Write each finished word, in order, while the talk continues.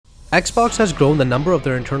Xbox has grown the number of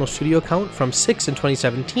their internal studio count from 6 in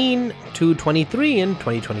 2017 to 23 in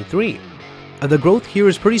 2023. The growth here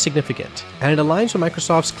is pretty significant, and it aligns with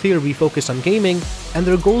Microsoft's clear refocus on gaming and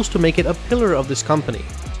their goals to make it a pillar of this company.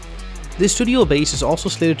 This studio base is also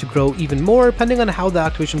slated to grow even more depending on how the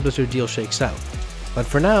Activision Blizzard deal shakes out. But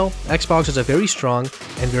for now, Xbox has a very strong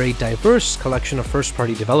and very diverse collection of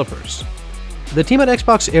first-party developers. The team at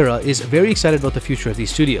XboxEra is very excited about the future of these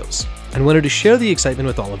studios, and wanted to share the excitement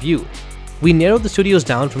with all of you. We narrowed the studios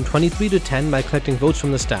down from 23 to 10 by collecting votes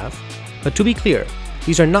from the staff, but to be clear,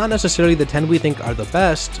 these are not necessarily the 10 we think are the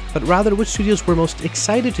best, but rather which studios we're most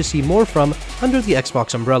excited to see more from under the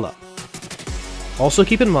Xbox umbrella. Also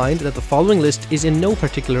keep in mind that the following list is in no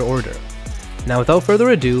particular order. Now without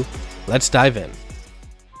further ado, let's dive in.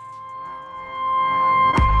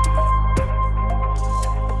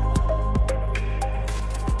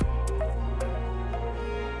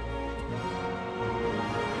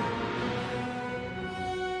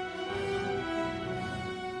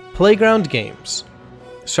 Playground Games.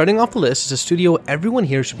 Starting off the list is a studio everyone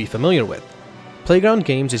here should be familiar with. Playground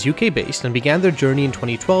Games is UK based and began their journey in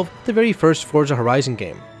 2012 with the very first Forza Horizon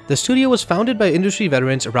game. The studio was founded by industry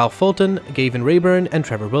veterans Ralph Fulton, Gavin Rayburn, and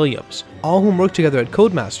Trevor Williams, all whom worked together at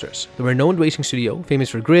Codemasters, the renowned racing studio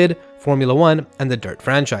famous for Grid, Formula 1, and the Dirt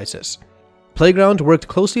franchises. Playground worked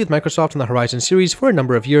closely with Microsoft on the Horizon series for a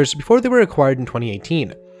number of years before they were acquired in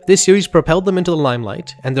 2018. This series propelled them into the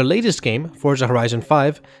limelight, and their latest game, Forza Horizon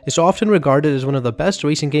 5, is often regarded as one of the best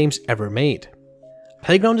racing games ever made.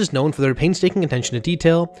 Playground is known for their painstaking attention to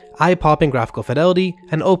detail, eye-popping graphical fidelity,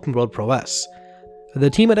 and open-world prowess. The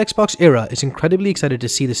team at XboxEra is incredibly excited to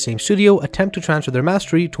see the same studio attempt to transfer their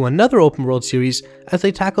mastery to another open-world series as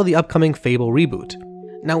they tackle the upcoming Fable reboot.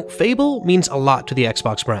 Now, Fable means a lot to the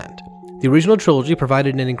Xbox brand. The original trilogy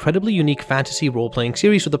provided an incredibly unique fantasy role-playing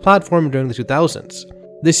series for the platform during the 2000s.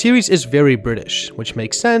 This series is very British, which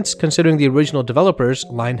makes sense considering the original developers,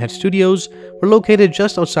 Lionhead Studios, were located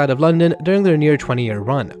just outside of London during their near 20-year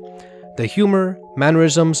run. The humor,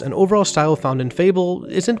 mannerisms, and overall style found in Fable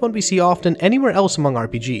isn't what we see often anywhere else among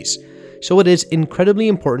RPGs, so it is incredibly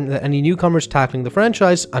important that any newcomers tackling the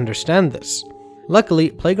franchise understand this.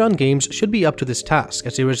 Luckily, Playground Games should be up to this task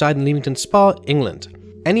as they reside in Leamington Spa, England.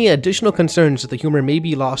 Any additional concerns that the humor may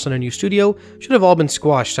be lost on a new studio should have all been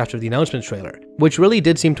squashed after the announcement trailer, which really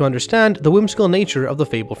did seem to understand the whimsical nature of the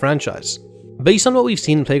Fable franchise. Based on what we've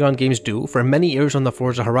seen Playground Games do for many years on the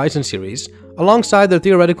Forza Horizon series, alongside their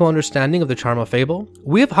theoretical understanding of the charm of Fable,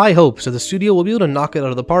 we have high hopes that the studio will be able to knock it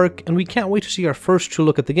out of the park, and we can't wait to see our first true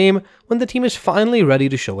look at the game when the team is finally ready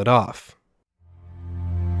to show it off.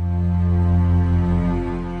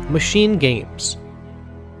 MachineGames.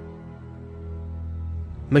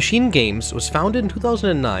 MachineGames was founded in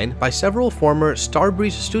 2009 by several former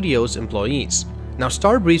Starbreeze Studios employees. Now,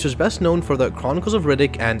 Starbreeze was best known for the Chronicles of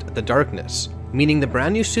Riddick and The Darkness, meaning the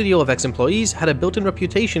brand new studio of ex-employees had a built-in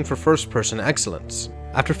reputation for first-person excellence.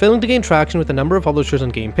 After failing to gain traction with a number of publishers on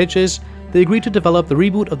game pitches, they agreed to develop the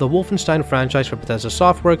reboot of the Wolfenstein franchise for Bethesda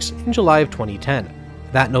Softworks in July of 2010.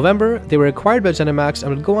 That November, they were acquired by ZeniMax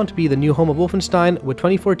and would go on to be the new home of Wolfenstein with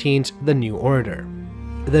 2014's The New Order.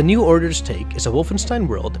 The New Order's take is a Wolfenstein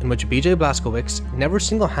world in which BJ Blazkowicz never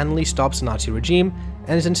single-handedly stops the Nazi regime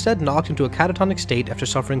and is instead knocked into a catatonic state after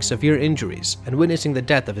suffering severe injuries and witnessing the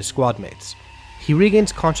death of his squadmates. He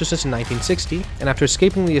regains consciousness in 1960, and after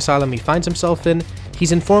escaping the asylum he finds himself in,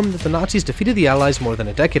 he's informed that the Nazis defeated the Allies more than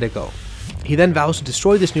a decade ago. He then vows to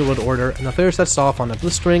destroy this New World Order, and the player sets off on a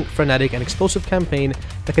blistering, frenetic, and explosive campaign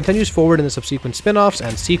that continues forward in the subsequent spin-offs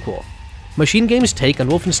and sequel. MachineGames' take on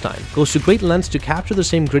Wolfenstein goes to great lengths to capture the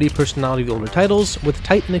same gritty personality of the older titles with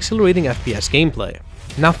tight and exhilarating FPS gameplay.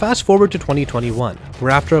 Now fast forward to 2021,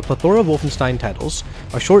 where after a plethora of Wolfenstein titles,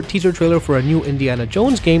 a short teaser trailer for a new Indiana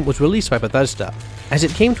Jones game was released by Bethesda. As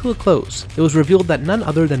it came to a close, it was revealed that none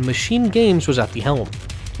other than MachineGames was at the helm.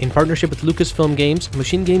 In partnership with Lucasfilm Games,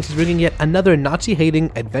 MachineGames is bringing yet another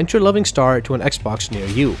Nazi-hating, adventure-loving star to an Xbox near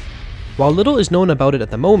you. While little is known about it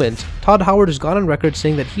at the moment, Todd Howard has gone on record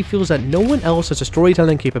saying that he feels that no one else has the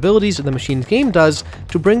storytelling capabilities that the Machines game does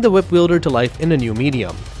to bring the whip wielder to life in a new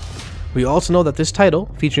medium. We also know that this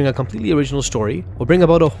title, featuring a completely original story, will bring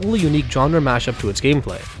about a wholly unique genre mashup to its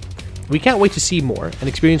gameplay. We can't wait to see more and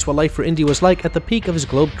experience what life for Indy was like at the peak of his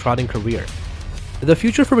globe-trotting career. The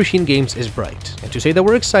future for MachineGames is bright, and to say that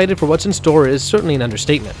we're excited for what's in store is certainly an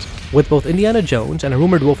understatement. With both Indiana Jones and a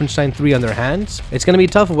rumored Wolfenstein 3 on their hands, it's going to be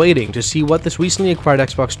tough waiting to see what this recently acquired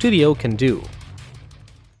Xbox studio can do.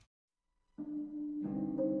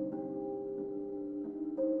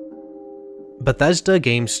 Bethesda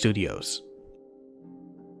Game Studios.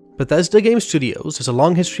 Bethesda Game Studios has a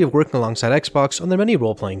long history of working alongside Xbox on their many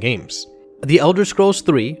role-playing games. The Elder Scrolls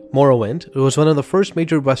III: Morrowind was one of the first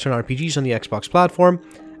major Western RPGs on the Xbox platform,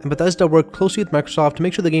 and Bethesda worked closely with Microsoft to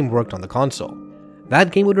make sure the game worked on the console.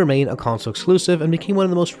 That game would remain a console exclusive and became one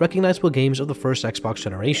of the most recognizable games of the first Xbox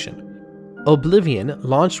generation. Oblivion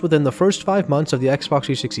launched within the first 5 months of the Xbox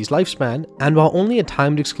 360's lifespan, and while only a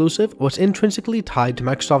timed exclusive, was intrinsically tied to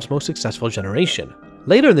Microsoft's most successful generation.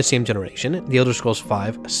 Later in the same generation, The Elder Scrolls V: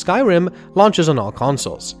 Skyrim launches on all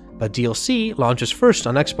consoles, but DLC launches first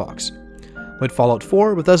on Xbox. With Fallout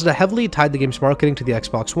 4, Bethesda heavily tied the game's marketing to the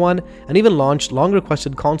Xbox One, and even launched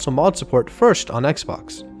long-requested console mod support first on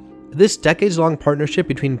Xbox. This decades-long partnership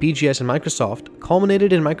between BGS and Microsoft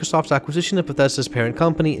culminated in Microsoft's acquisition of Bethesda's parent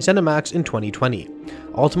company, ZeniMax, in 2020,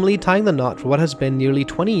 ultimately tying the knot for what has been nearly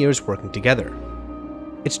 20 years working together.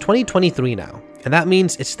 It's 2023 now, and that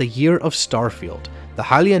means it's the year of Starfield, the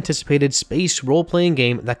highly anticipated space role-playing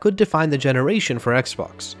game that could define the generation for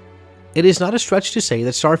Xbox. It is not a stretch to say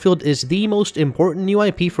that Starfield is the most important new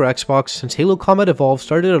IP for Xbox since Halo Combat Evolved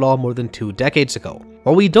started it all more than 2 decades ago.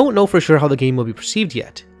 While we don't know for sure how the game will be perceived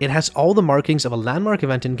yet, it has all the markings of a landmark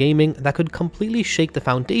event in gaming that could completely shake the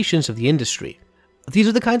foundations of the industry. These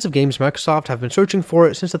are the kinds of games Microsoft have been searching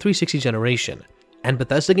for since the 360 generation, and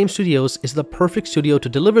Bethesda Game Studios is the perfect studio to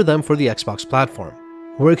deliver them for the Xbox platform.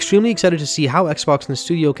 We're extremely excited to see how Xbox and the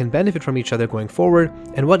studio can benefit from each other going forward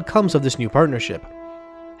and what comes of this new partnership.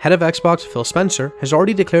 Head of Xbox Phil Spencer has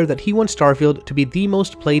already declared that he wants Starfield to be the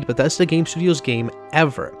most played Bethesda Game Studios game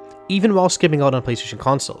ever, even while skipping out on PlayStation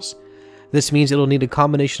consoles. This means it'll need a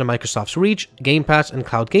combination of Microsoft's reach, Game Pass, and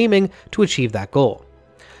cloud gaming to achieve that goal.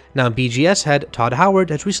 Now, BGS head Todd Howard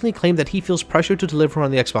has recently claimed that he feels pressure to deliver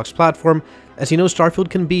on the Xbox platform, as he knows Starfield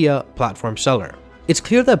can be a platform seller. It's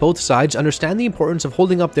clear that both sides understand the importance of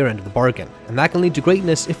holding up their end of the bargain, and that can lead to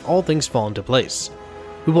greatness if all things fall into place.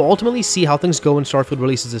 We will ultimately see how things go when Starfield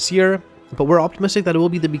releases this year, but we're optimistic that it will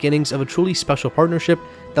be the beginnings of a truly special partnership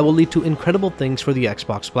that will lead to incredible things for the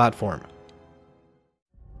Xbox platform.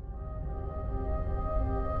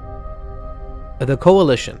 The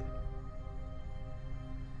Coalition.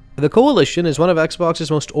 The Coalition is one of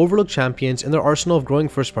Xbox's most overlooked champions in their arsenal of growing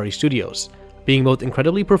first-party studios, being both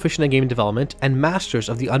incredibly proficient in game development and masters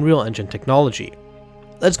of the Unreal Engine technology.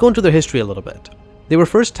 Let's go into their history a little bit. They were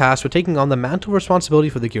first tasked with taking on the mantle of responsibility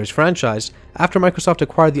for the Gears franchise after Microsoft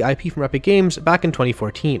acquired the IP from Epic Games back in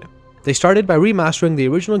 2014. They started by remastering the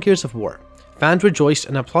original Gears of War. Fans rejoiced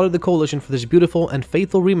and applauded the Coalition for this beautiful and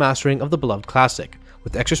faithful remastering of the beloved classic,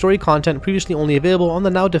 with extra story content previously only available on the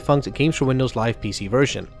now defunct Games for Windows Live PC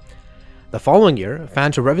version. The following year,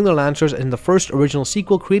 fans were revving their lancers in the first original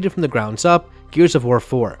sequel created from the grounds up, Gears of War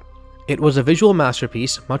 4. It was a visual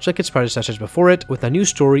masterpiece, much like its predecessors before it, with a new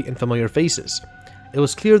story and familiar faces. It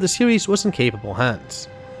was clear the series was in capable hands.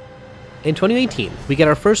 In 2018, we get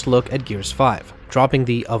our first look at Gears 5, dropping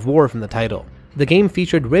the "of War" from the title. The game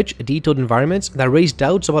featured rich, detailed environments that raised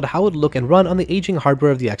doubts about how it would look and run on the aging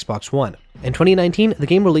hardware of the Xbox One. In 2019, the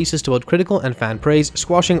game releases to both critical and fan praise,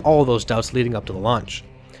 squashing all those doubts leading up to the launch.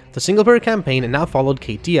 The single-player campaign now followed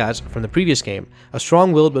Kate Diaz from the previous game, a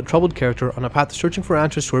strong-willed but troubled character on a path searching for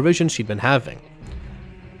answers to her visions she'd been having.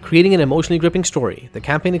 Creating an emotionally gripping story, the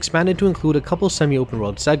campaign expanded to include a couple semi-open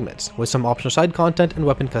world segments, with some optional side content and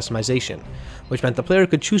weapon customization, which meant the player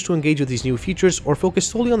could choose to engage with these new features or focus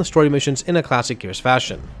solely on the story missions in a classic Gears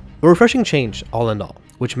fashion. A refreshing change, all in all,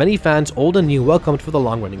 which many fans old and new welcomed for the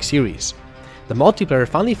long-running series. The multiplayer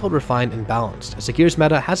finally felt refined and balanced, as the Gears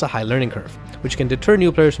meta has a high learning curve, which can deter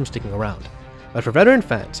new players from sticking around. But for veteran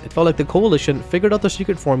fans, it felt like the Coalition figured out the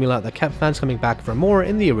secret formula that kept fans coming back for more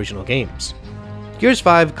in the original games. Gears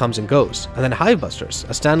 5 comes and goes, and then Hivebusters,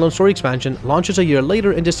 a standalone story expansion, launches a year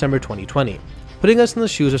later in December 2020, putting us in the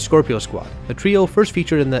shoes of Scorpio Squad, the trio first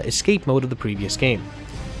featured in the escape mode of the previous game.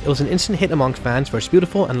 It was an instant hit amongst fans for its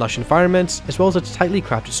beautiful and lush environments, as well as its tightly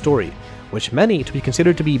crafted story, which many to be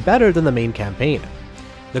considered to be better than the main campaign.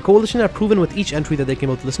 The Coalition have proven with each entry that they can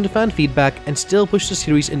both listen to fan feedback and still push the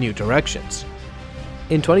series in new directions.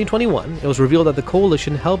 In 2021, it was revealed that the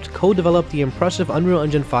Coalition helped co-develop the impressive Unreal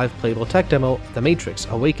Engine 5 playable tech demo, The Matrix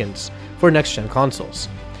Awakens, for next-gen consoles.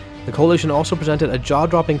 The Coalition also presented a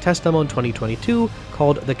jaw-dropping test demo in 2022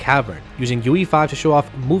 called The Cavern, using UE5 to show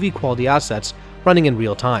off movie-quality assets running in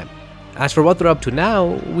real time. As for what they're up to now,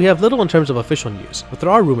 we have little in terms of official news, but there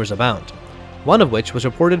are rumors abound. One of which was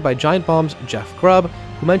reported by Giant Bomb's Jeff Grubb,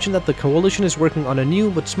 who mentioned that the Coalition is working on a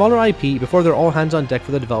new but smaller IP before they're all hands on deck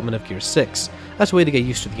for the development of Gears 6, as a way to get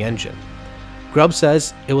used to the engine. Grubb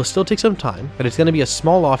says it will still take some time, but it's going to be a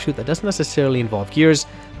small offshoot that doesn't necessarily involve Gears,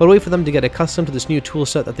 but a way for them to get accustomed to this new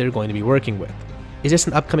toolset that they're going to be working with. Is this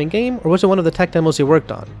an upcoming game, or was it one of the tech demos they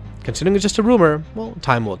worked on? Considering it's just a rumor, well,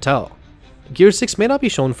 time will tell. Gears 6 may not be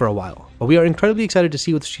shown for a while, but we are incredibly excited to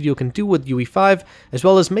see what the studio can do with UE5, as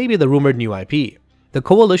well as maybe the rumored new IP. The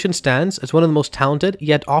Coalition stands as one of the most talented,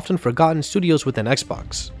 yet often forgotten studios within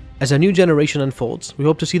Xbox. As a new generation unfolds, we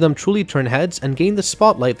hope to see them truly turn heads and gain the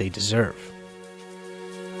spotlight they deserve.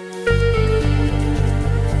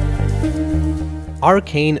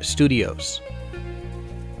 Arkane Studios.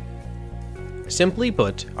 Simply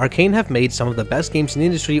put, Arkane have made some of the best games in the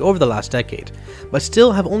industry over the last decade, but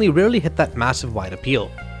still have only rarely hit that massive wide appeal.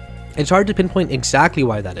 It's hard to pinpoint exactly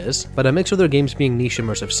why that is, but a mix of their games being niche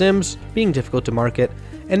immersive sims, being difficult to market,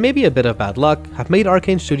 and maybe a bit of bad luck have made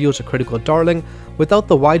Arkane Studios a critical darling without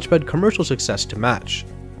the widespread commercial success to match.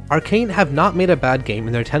 Arkane have not made a bad game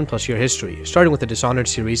in their 10+ year history, starting with the Dishonored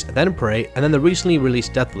series, then Prey, and then the recently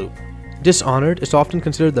released Deathloop. Dishonored is often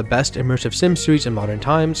considered the best immersive sim series in modern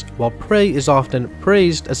times, while Prey is often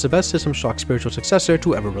praised as the best System Shock spiritual successor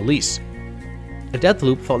to ever release.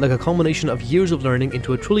 Deathloop felt like a culmination of years of learning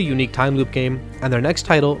into a truly unique time loop game, and their next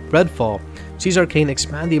title, Redfall, sees Arkane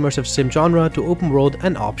expand the immersive sim genre to open world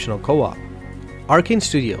and optional co-op. Arkane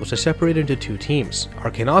Studios is separated into two teams,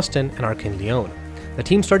 Arkane Austin and Arkane Lyon. The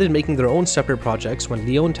team started making their own separate projects when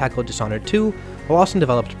Lyon tackled Dishonored 2, while Austin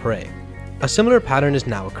developed Prey. A similar pattern is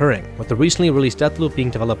now occurring, with the recently released Deathloop being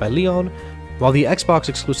developed by Lyon, while the Xbox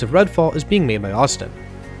exclusive Redfall is being made by Austin.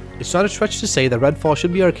 It's not a stretch to say that Redfall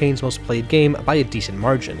should be Arkane's most played game by a decent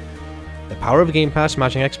margin. The power of Game Pass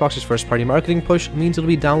matching Xbox's first-party marketing push means it'll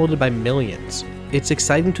be downloaded by millions. It's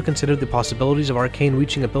exciting to consider the possibilities of Arkane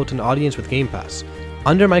reaching a built-in audience with Game Pass.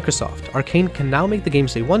 Under Microsoft, Arkane can now make the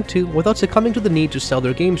games they want to without succumbing to the need to sell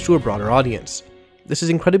their games to a broader audience. This is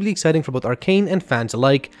incredibly exciting for both Arkane and fans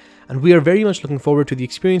alike, and we are very much looking forward to the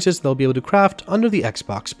experiences they'll be able to craft under the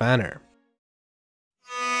Xbox banner.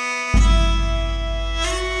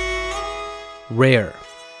 Rare.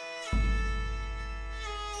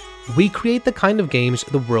 We create the kind of games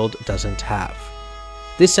the world doesn't have.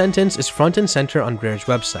 This sentence is front and center on Rare's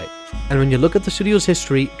website, and when you look at the studio's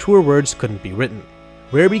history, truer words couldn't be written.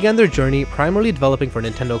 Rare began their journey primarily developing for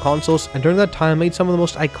Nintendo consoles, and during that time made some of the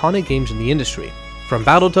most iconic games in the industry. From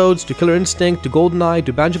Battletoads to Killer Instinct to GoldenEye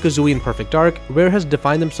to Banjo-Kazooie and Perfect Dark, Rare has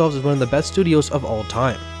defined themselves as one of the best studios of all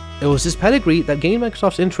time. It was this pedigree that gained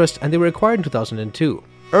Microsoft's interest, and they were acquired in 2002.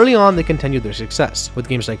 Early on, they continued their success, with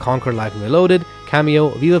games like Conquer Live and Reloaded,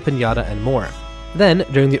 Cameo, Viva Pinata, and more. Then,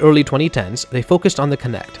 during the early 2010s, they focused on the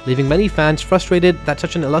Kinect, leaving many fans frustrated that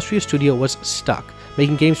such an illustrious studio was stuck,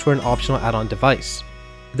 making games for an optional add-on device.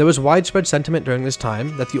 There was widespread sentiment during this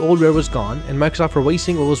time that the old Rare was gone, and Microsoft were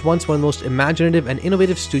wasting what was once one of the most imaginative and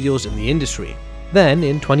innovative studios in the industry. Then,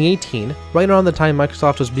 in 2018, right around the time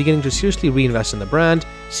Microsoft was beginning to seriously reinvest in the brand,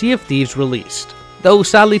 Sea of Thieves released, though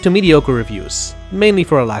sadly to mediocre reviews, mainly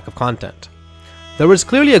for a lack of content. There was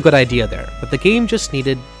clearly a good idea there, but the game just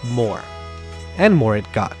needed more. And more it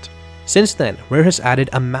got. Since then, Rare has added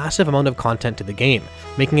a massive amount of content to the game,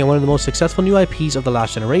 making it one of the most successful new IPs of the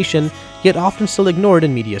last generation, yet often still ignored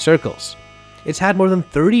in media circles. It's had more than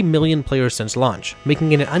 30 million players since launch,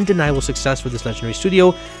 making it an undeniable success for this legendary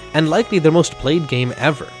studio, and likely their most played game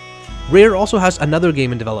ever. Rare also has another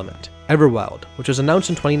game in development, Everwild, which was announced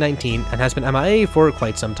in 2019 and has been MIA for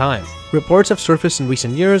quite some time. Reports have surfaced in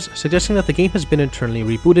recent years, suggesting that the game has been internally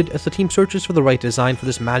rebooted as the team searches for the right design for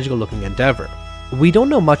this magical looking endeavor. We don't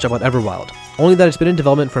know much about Everwild, only that it's been in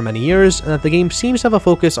development for many years and that the game seems to have a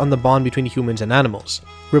focus on the bond between humans and animals.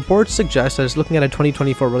 Reports suggest that it's looking at a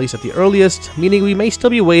 2024 release at the earliest, meaning we may still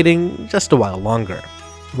be waiting just a while longer.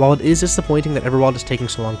 While it is disappointing that Everwild is taking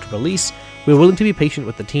so long to release, we are willing to be patient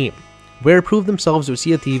with the team. Rare proved themselves with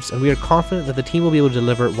Sea of Thieves, and we are confident that the team will be able to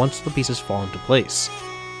deliver once the pieces fall into place.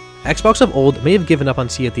 Xbox of old may have given up on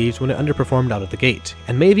Sea of Thieves when it underperformed out of the gate,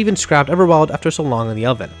 and may have even scrapped Everwild after so long in the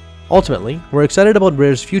oven. Ultimately, we're excited about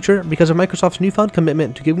Rare's future because of Microsoft's newfound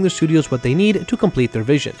commitment to giving their studios what they need to complete their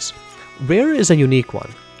visions. Rare is a unique one,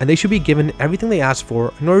 and they should be given everything they ask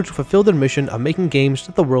for in order to fulfill their mission of making games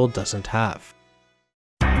that the world doesn't have.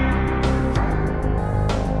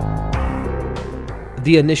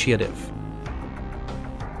 The Initiative.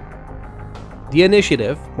 The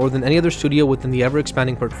Initiative, more than any other studio within the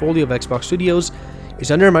ever-expanding portfolio of Xbox studios,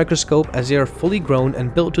 is under a microscope as they are fully grown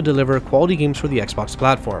and built to deliver quality games for the Xbox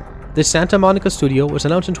platform. This Santa Monica studio was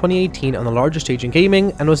announced in 2018 on the largest stage in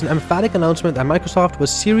gaming and was an emphatic announcement that Microsoft was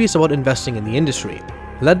serious about investing in the industry.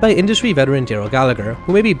 Led by industry veteran Daryl Gallagher,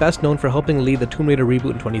 who may be best known for helping lead the Tomb Raider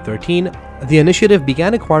reboot in 2013, the Initiative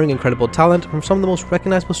began acquiring incredible talent from some of the most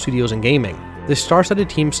recognizable studios in gaming. This star-studded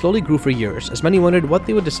team slowly grew for years, as many wondered what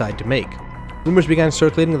they would decide to make. rumors began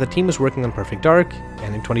circulating that the team was working on Perfect Dark,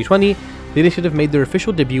 and in 2020, the initiative made their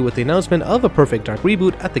official debut with the announcement of a Perfect Dark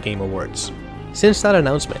reboot at the Game Awards. Since that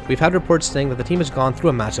announcement, we've had reports saying that the team has gone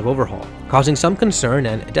through a massive overhaul, causing some concern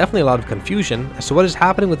and definitely a lot of confusion as to what is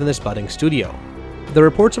happening within this budding studio. The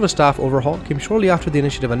reports of a staff overhaul came shortly after the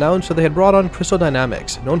initiative announced that they had brought on Crystal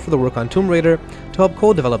Dynamics, known for the work on Tomb Raider, to help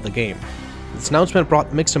co-develop the game. This announcement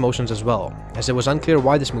brought mixed emotions as well, as it was unclear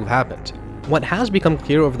why this move happened. What has become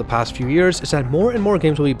clear over the past few years is that more and more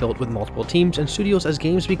games will be built with multiple teams and studios as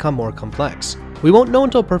games become more complex. We won't know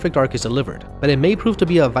until Perfect Dark is delivered, but it may prove to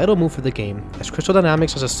be a vital move for the game, as Crystal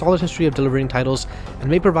Dynamics has a solid history of delivering titles and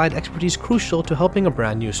may provide expertise crucial to helping a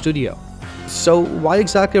brand new studio. So why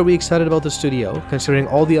exactly are we excited about the studio, considering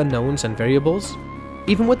all the unknowns and variables?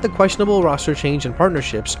 Even with the questionable roster change and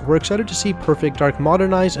partnerships, we're excited to see Perfect Dark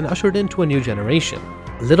modernized and ushered into a new generation.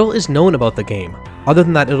 Little is known about the game, other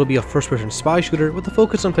than that it'll be a first-person spy shooter with a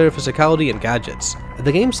focus on player physicality and gadgets.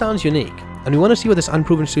 The game sounds unique, and we want to see what this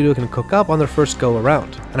unproven studio can cook up on their first go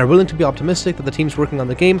around, and are willing to be optimistic that the teams working on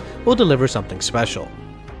the game will deliver something special.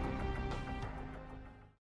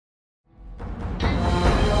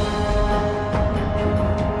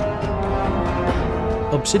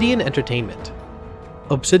 Obsidian Entertainment.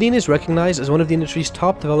 Obsidian is recognized as one of the industry's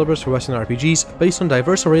top developers for Western RPGs based on a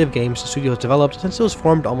diverse array of games the studio has developed since it was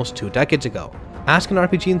formed almost 2 decades ago. Ask an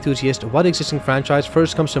RPG enthusiast what existing franchise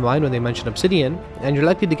first comes to mind when they mention Obsidian, and you're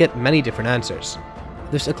likely to get many different answers.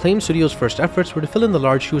 This acclaimed studio's first efforts were to fill in the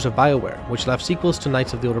large shoes of BioWare, which left sequels to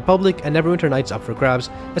Knights of the Old Republic and Neverwinter Nights up for grabs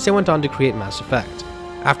as they went on to create Mass Effect.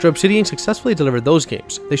 After Obsidian successfully delivered those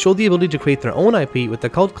games, they showed the ability to create their own IP with the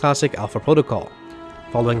cult classic Alpha Protocol.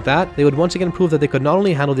 Following that, they would once again prove that they could not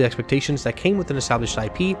only handle the expectations that came with an established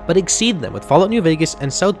IP, but exceed them with Fallout New Vegas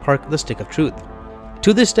and South Park: The Stick of Truth.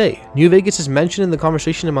 To this day, New Vegas is mentioned in the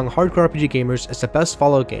conversation among hardcore RPG gamers as the best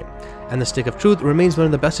Fallout game, and The Stick of Truth remains one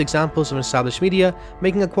of the best examples of established media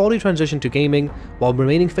making a quality transition to gaming while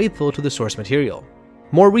remaining faithful to the source material.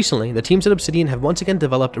 More recently, the teams at Obsidian have once again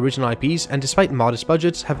developed original IPs and despite modest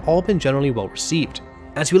budgets have all been generally well received.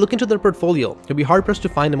 As we look into their portfolio, you'll be hard-pressed to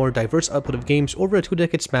find a more diverse output of games over a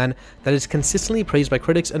 2-decade span that is consistently praised by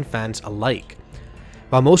critics and fans alike.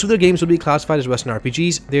 While most of their games would be classified as Western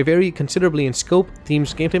RPGs, they vary considerably in scope,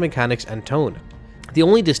 themes, gameplay mechanics, and tone. The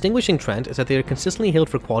only distinguishing trend is that they are consistently hailed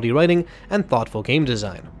for quality writing and thoughtful game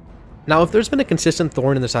design. Now, if there's been a consistent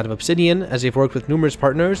thorn in the side of Obsidian, as they've worked with numerous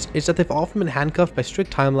partners, is that they've often been handcuffed by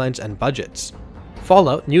strict timelines and budgets.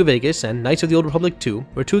 Fallout, New Vegas, and Knights of the Old Republic 2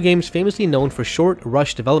 were 2 games famously known for short,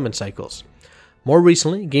 rushed development cycles. More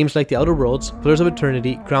recently, games like The Outer Worlds, Pillars of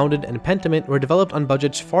Eternity, Grounded, and Pentiment were developed on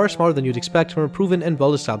budgets far smaller than you'd expect from a proven and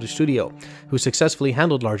well-established studio, who successfully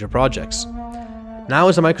handled larger projects. Now,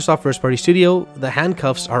 as a Microsoft first-party studio, the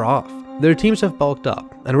handcuffs are off. Their teams have bulked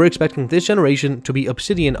up, and we're expecting this generation to be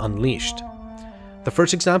Obsidian unleashed. The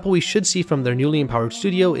first example we should see from their newly empowered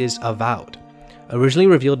studio is Avowed. Originally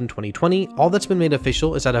revealed in 2020, all that's been made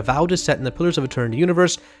official is that Avowed is set in the Pillars of Eternity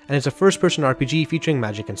universe and is a first-person RPG featuring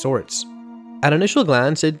magic and swords. At initial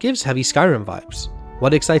glance, it gives heavy Skyrim vibes.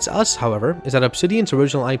 What excites us, however, is that Obsidian's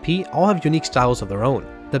original IP all have unique styles of their own.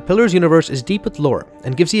 The Pillars universe is deep with lore,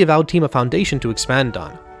 and gives the Avowed team a foundation to expand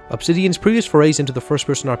on. Obsidian's previous forays into the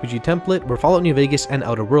first-person RPG template were Fallout New Vegas and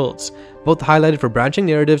Outer Worlds, both highlighted for branching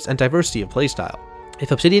narratives and diversity of playstyle.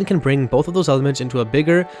 If Obsidian can bring both of those elements into a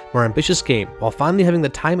bigger, more ambitious game, while finally having the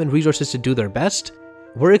time and resources to do their best,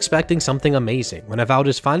 we're expecting something amazing when Avowed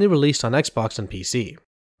is finally released on Xbox and PC.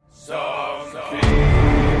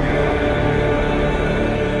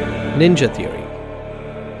 Ninja Theory.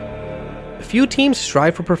 Few teams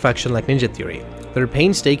strive for perfection like Ninja Theory. Their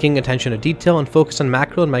painstaking attention to detail and focus on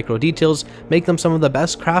macro and micro details make them some of the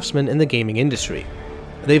best craftsmen in the gaming industry.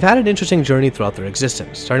 They've had an interesting journey throughout their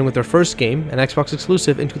existence, starting with their first game, an Xbox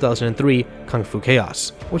exclusive in 2003, Kung Fu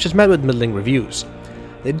Chaos, which has met with middling reviews.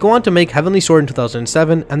 They'd go on to make Heavenly Sword in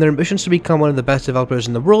 2007, and their ambitions to become one of the best developers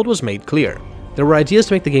in the world was made clear. There were ideas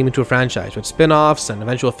to make the game into a franchise, with spin-offs, an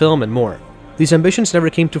eventual film, and more. These ambitions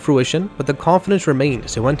never came to fruition, but the confidence remained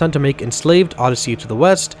as they went on to make Enslaved: Odyssey to the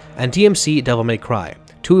West and DMC: Devil May Cry,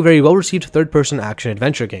 2 very well-received third-person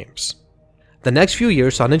action-adventure games. The next few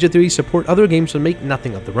years saw Ninja Theory support other games but make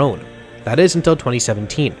nothing of their own. That is until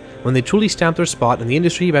 2017, when they truly stamped their spot in the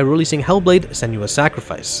industry by releasing Hellblade: Senua's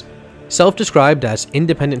Sacrifice. Self-described as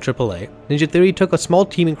independent AAA, Ninja Theory took a small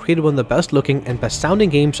team and created one of the best-looking and best-sounding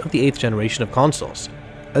games of the 8th generation of consoles.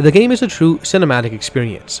 The game is a true cinematic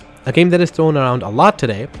experience, a game that is thrown around a lot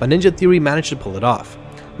today, but Ninja Theory managed to pull it off.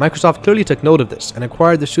 Microsoft clearly took note of this and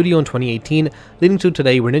acquired the studio in 2018, leading to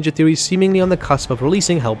today where Ninja Theory is seemingly on the cusp of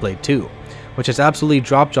releasing Hellblade 2, which has absolutely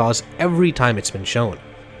dropped jaws every time it's been shown.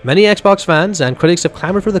 Many Xbox fans and critics have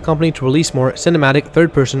clamored for the company to release more cinematic,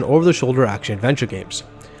 third-person, over-the-shoulder action-adventure games.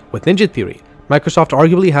 With Ninja Theory, Microsoft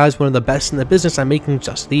arguably has one of the best in the business at making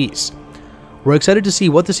just these. We're excited to see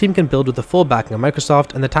what this team can build with the full backing of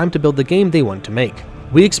Microsoft and the time to build the game they want to make.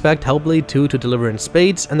 We expect Hellblade 2 to deliver in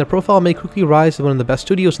spades, and their profile may quickly rise to one of the best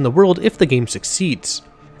studios in the world if the game succeeds.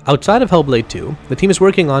 Outside of Hellblade 2, the team is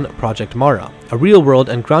working on Project Mara, a real-world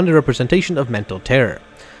and grounded representation of mental terror.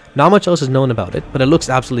 Not much else is known about it, but it looks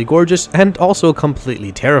absolutely gorgeous and also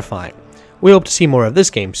completely terrifying. We hope to see more of this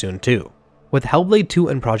game soon too. With Hellblade 2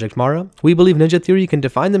 and Project Mara, we believe Ninja Theory can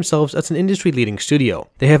define themselves as an industry-leading studio.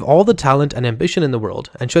 They have all the talent and ambition in the world,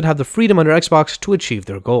 and should have the freedom under Xbox to achieve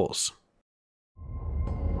their goals.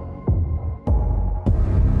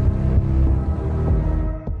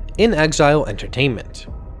 inXile Entertainment.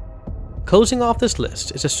 Closing off this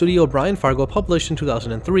list is a studio Brian Fargo published in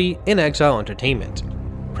 2003, inXile Entertainment.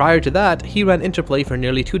 Prior to that, he ran Interplay for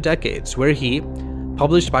nearly 2 decades, where he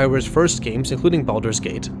published BioWare's first games, including Baldur's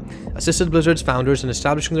Gate, assisted Blizzard's founders in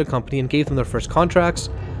establishing their company and gave them their first contracts,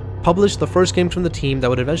 published the first games from the team that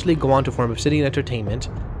would eventually go on to form Obsidian Entertainment,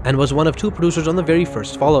 and was one of 2 producers on the very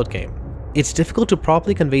first Fallout game. It's difficult to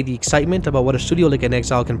properly convey the excitement about what a studio like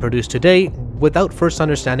inXile can produce today without first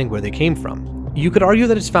understanding where they came from. You could argue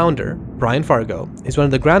that its founder, Brian Fargo, is one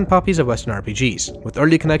of the grandpuppies of Western RPGs, with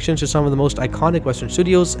early connections to some of the most iconic Western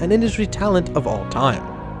studios and industry talent of all time.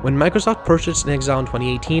 When Microsoft purchased inXile in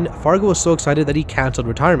 2018, Fargo was so excited that he cancelled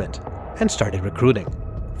retirement and started recruiting.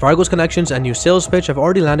 Fargo's connections and new sales pitch have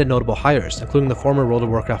already landed notable hires, including the former World of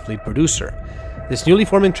Warcraft lead producer. This newly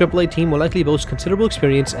forming AAA team will likely boast considerable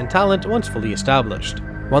experience and talent once fully established.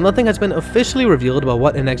 While nothing has been officially revealed about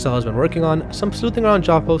what inXile has been working on, some sleuthing around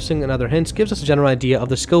job posting and other hints gives us a general idea of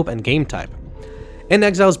the scope and game type.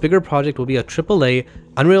 inXile's bigger project will be a AAA,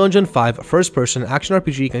 Unreal Engine 5 first-person action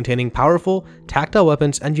RPG containing powerful, tactile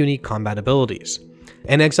weapons and unique combat abilities.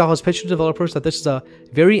 inXile has pitched to developers that this is a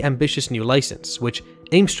very ambitious new license, which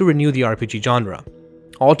aims to renew the RPG genre.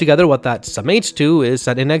 Altogether, what that summates to is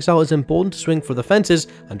that inXile is emboldened to swing for the fences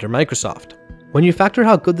under Microsoft. When you factor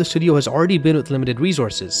how good the studio has already been with limited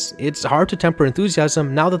resources, it's hard to temper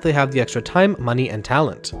enthusiasm now that they have the extra time, money, and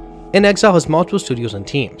talent. inXile has multiple studios and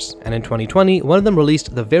teams, and in 2020, one of them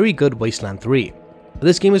released the very good Wasteland 3.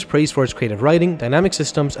 This game is praised for its creative writing, dynamic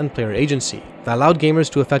systems, and player agency that allowed gamers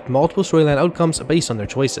to affect multiple storyline outcomes based on their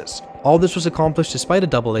choices. All this was accomplished despite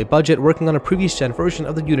a AA budget working on a previous-gen version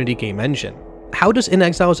of the Unity game engine. How does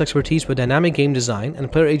inXile's expertise with dynamic game design and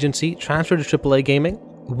player agency transfer to AAA gaming?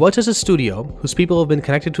 What does a studio, whose people have been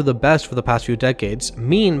connected to the best for the past few decades,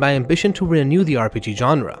 mean by ambition to renew the RPG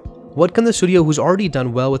genre? What can the studio who's already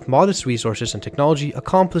done well with modest resources and technology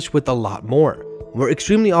accomplish with a lot more? We're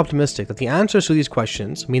extremely optimistic that the answers to these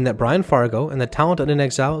questions mean that Brian Fargo and the talent at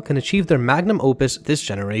inXile can achieve their magnum opus this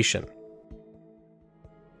generation.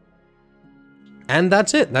 And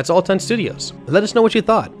that's it, that's all 10 studios. Let us know what you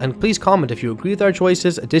thought, and please comment if you agree with our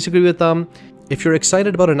choices, disagree with them. If you're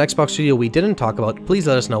excited about an Xbox studio we didn't talk about, please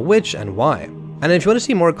let us know which and why. And if you want to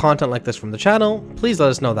see more content like this from the channel, please let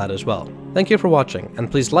us know that as well. Thank you for watching,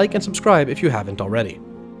 and please like and subscribe if you haven't already.